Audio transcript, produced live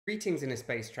Greetings, inner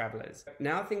space travelers.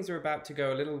 Now things are about to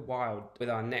go a little wild with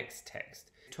our next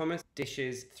text. Thomas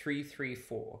Disch's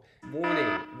 334.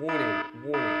 Warning, warning,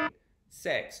 warning.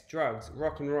 Sex, drugs,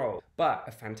 rock and roll. But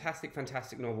a fantastic,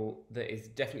 fantastic novel that is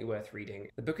definitely worth reading.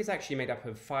 The book is actually made up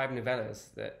of 5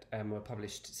 novellas that were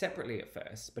published separately at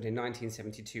first, but in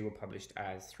 1972 were published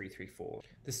as 334.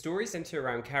 The stories center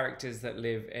around characters that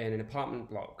live in an apartment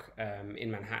block in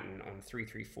Manhattan on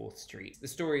 334th Street. The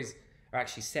stories are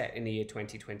actually set in the year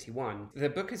 2021. The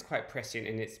book is quite prescient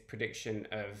in its prediction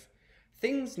of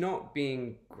things not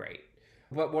being great.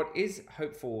 But what is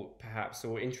hopeful, perhaps,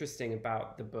 or interesting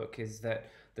about the book is that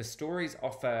the stories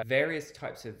offer various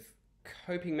types of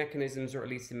coping mechanisms, or at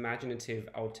least imaginative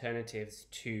alternatives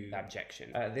to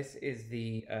abjection. This is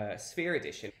the Sphere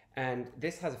edition, and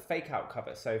this has a fake-out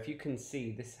cover. So if you can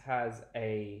see, this has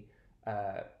a,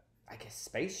 I guess,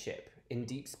 spaceship in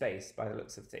deep space by the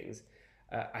looks of things.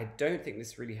 I don't think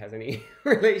this really has any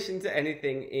relation to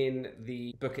anything in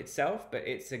the book itself, but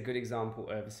it's a good example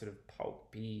of a sort of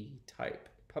pulpy type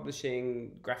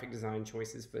publishing, graphic design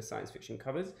choices for science fiction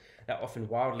covers that are often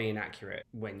wildly inaccurate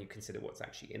when you consider what's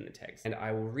actually in the text. And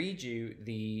I will read you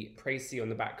the précis on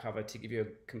the back cover to give you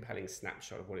a compelling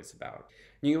snapshot of what it's about.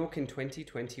 New York in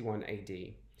 2021 AD,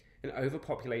 an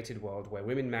overpopulated world where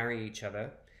women marry each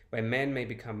other, where men may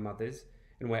become mothers,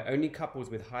 and where only couples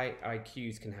with high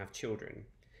IQs can have children.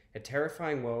 A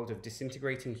terrifying world of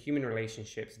disintegrating human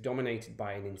relationships dominated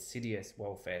by an insidious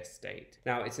welfare state.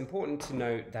 Now, it's important to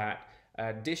note that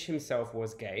Disch himself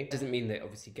was gay. Doesn't mean that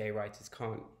obviously gay writers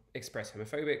can't express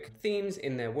homophobic themes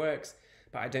in their works,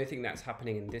 but I don't think that's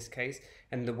happening in this case.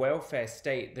 And the welfare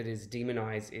state that is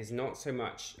demonized is not so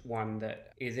much one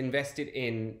that is invested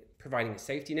in providing a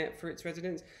safety net for its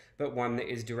residents, but one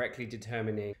that is directly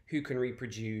determining who can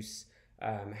reproduce,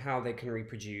 how they can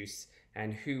reproduce,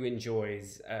 and who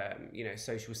enjoys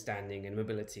social standing and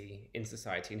mobility in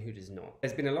society and who does not.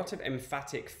 There's been a lot of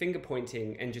emphatic finger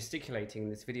pointing and gesticulating in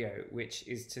this video, which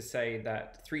is to say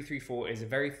that 334 is a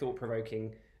very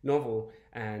thought-provoking novel,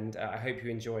 and I hope you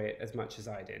enjoy it as much as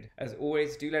I did. As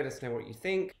always, do let us know what you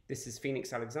think. This is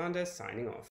Phoenix Alexander signing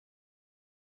off.